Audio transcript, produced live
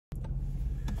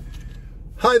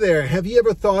Hi there. Have you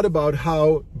ever thought about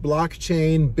how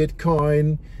blockchain,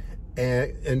 Bitcoin,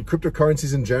 and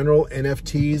cryptocurrencies in general,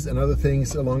 NFTs and other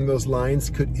things along those lines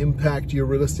could impact your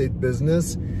real estate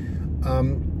business?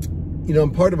 I'm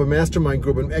part of a mastermind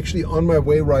group. I'm actually on my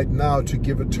way right now to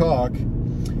give a talk,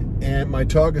 and my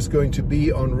talk is going to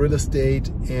be on real estate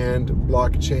and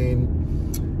blockchain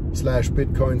 /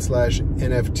 Bitcoin /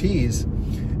 NFTs.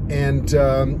 And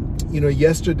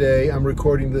yesterday, I'm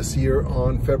recording this here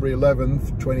on February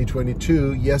 11th,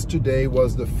 2022. Yesterday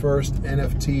was the first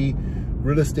NFT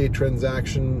real estate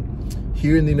transaction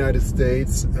here in the United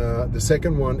States. The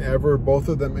second one ever, both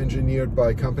of them engineered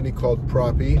by a company called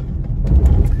Proppy.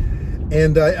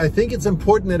 And I think it's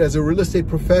important that as a real estate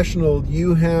professional,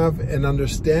 you have an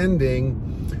understanding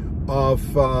of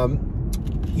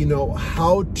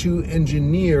how to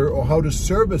engineer or how to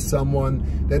service someone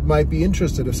that might be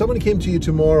interested. If someone came to you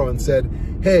tomorrow and said,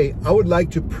 hey, I would like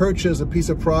to purchase a piece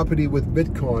of property with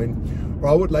Bitcoin, or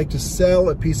I would like to sell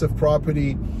a piece of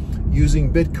property using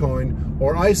Bitcoin,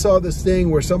 or I saw this thing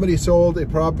where somebody sold a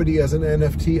property as an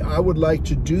NFT, I would like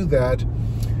to do that.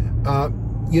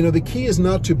 The key is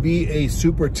not to be a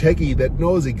super techie that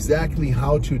knows exactly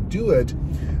how to do it,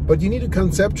 but you need to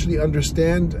conceptually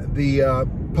understand the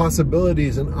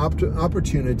possibilities and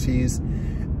opportunities,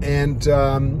 and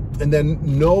then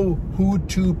know who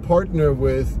to partner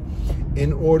with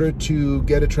in order to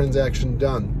get a transaction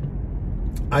done.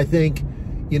 I think,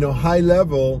 high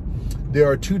level, there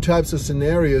are two types of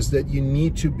scenarios that you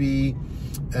need to be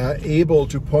able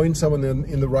to point someone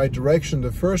in the right direction.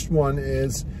 The first one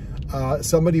is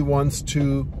somebody wants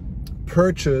to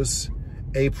purchase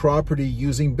a property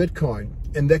using Bitcoin,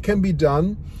 and that can be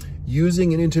done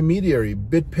using an intermediary.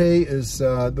 BitPay is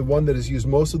the one that is used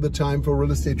most of the time for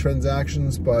real estate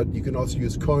transactions, but you can also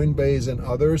use Coinbase and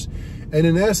others. And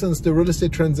in essence, the real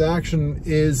estate transaction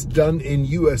is done in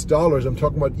US dollars. I'm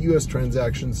talking about US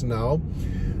transactions now.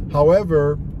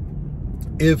 However,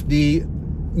 if the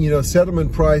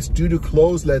settlement price due to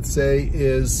close, let's say,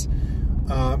 is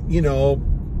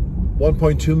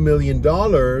 $1.2 million,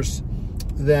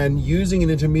 then using an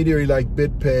intermediary like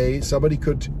BitPay, somebody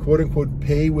could quote-unquote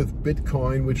pay with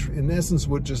Bitcoin, which in essence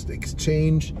would just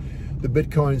exchange the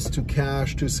Bitcoins to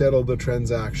cash to settle the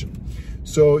transaction.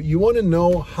 So you want to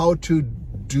know how to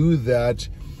do that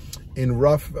in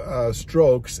rough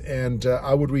strokes, and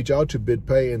I would reach out to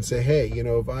BitPay and say, hey,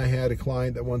 if I had a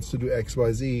client that wants to do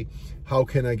XYZ, how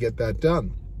can I get that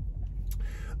done?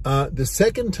 The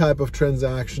second type of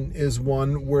transaction is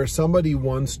one where somebody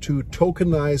wants to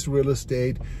tokenize real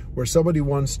estate, where somebody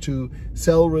wants to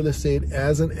sell real estate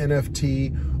as an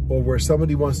NFT, or where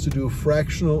somebody wants to do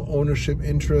fractional ownership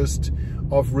interest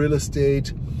of real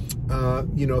estate,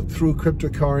 through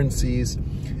cryptocurrencies.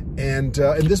 And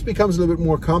this becomes a little bit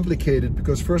more complicated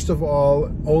because, first of all,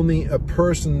 only a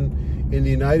person in the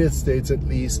United States, at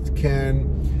least, can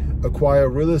acquire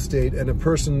real estate, and a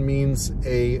person means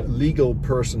a legal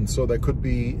person. So that could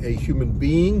be a human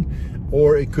being,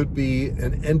 or it could be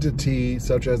an entity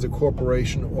such as a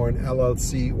corporation or an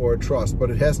LLC or a trust,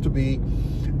 but it has to be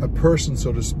a person,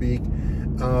 so to speak.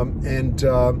 And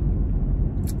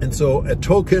so a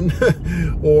token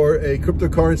or a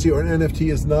cryptocurrency or an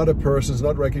NFT is not a person, is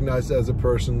not recognized as a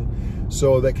person,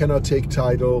 so they cannot take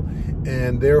title,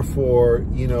 and therefore,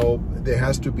 there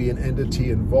has to be an entity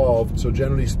involved. So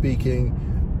generally speaking,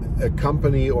 a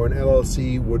company or an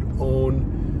LLC would own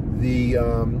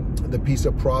the piece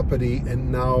of property,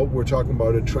 and now we're talking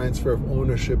about a transfer of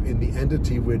ownership in the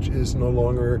entity, which is no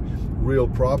longer real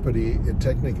property. It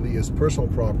technically is personal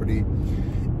property.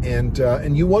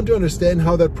 And you want to understand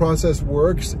how that process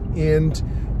works, and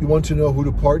you want to know who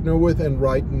to partner with. And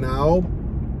right now,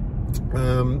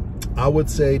 I would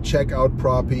say check out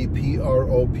Proppy,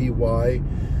 P-R-O-P-Y.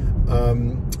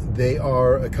 They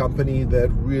are a company that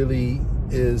really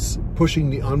is pushing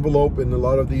the envelope in a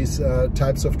lot of these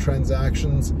types of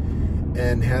transactions,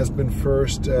 and has been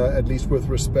first, at least with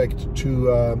respect to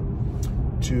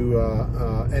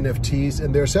NFTs.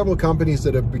 And there are several companies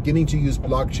that are beginning to use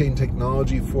blockchain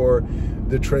technology for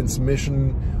the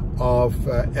transmission of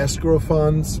escrow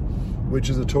funds, which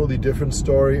is a totally different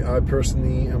story. I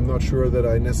personally am not sure that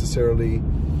I necessarily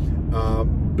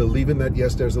believe in that.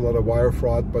 Yes, there's a lot of wire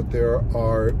fraud, but there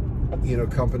are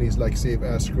companies like Safe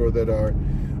Escrow that are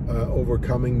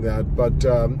overcoming that. But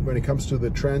when it comes to the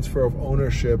transfer of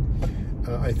ownership,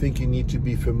 I think you need to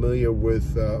be familiar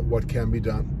with what can be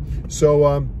done. So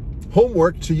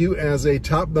homework to you as a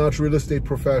top-notch real estate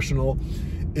professional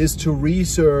is to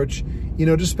research,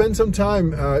 just spend some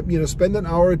time, spend an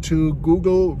hour to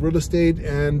Google real estate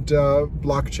and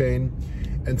blockchain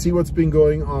and see what's been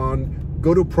going on.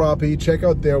 Go to Proppy, check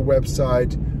out their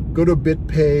website, go to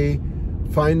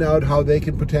BitPay, find out how they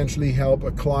can potentially help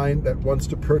a client that wants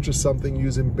to purchase something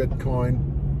using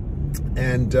Bitcoin.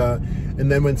 And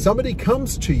then when somebody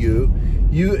comes to you,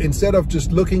 you, instead of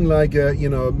just looking like a,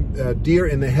 a deer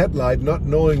in the headlight, not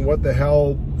knowing what the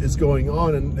hell is going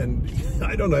on, and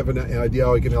I don't have an idea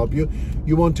how I can help you,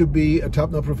 you want to be a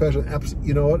top-notch professional.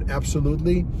 You know what?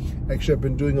 Absolutely. Actually, I've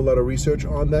been doing a lot of research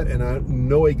on that, and I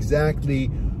know exactly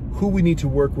who we need to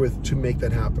work with to make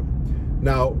that happen.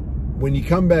 Now, when you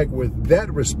come back with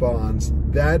that response,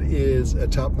 that is a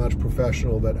top-notch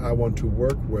professional that I want to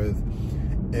work with.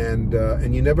 And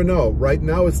you never know. Right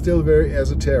now, it's still very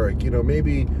esoteric.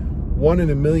 Maybe 1 in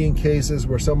a million cases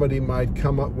where somebody might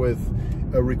come up with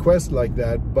a request like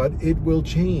that, but it will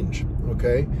change,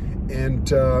 okay? And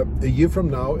a year from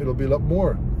now, it'll be a lot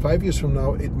more. 5 years from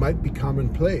now, it might be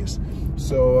commonplace.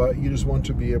 So you just want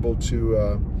to be able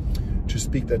to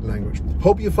speak that language.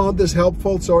 Hope you found this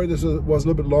helpful. Sorry, this was a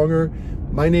little bit longer.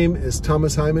 My name is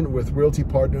Thomas Hyman with Realty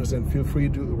Partners, and feel free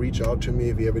to reach out to me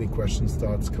if you have any questions,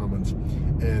 thoughts, comments.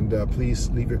 And please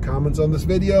leave your comments on this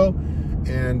video.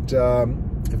 And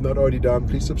if not already done,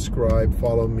 please subscribe,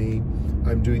 follow me.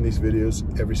 I'm doing these videos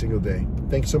every single day.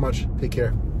 Thanks so much. Take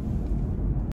care.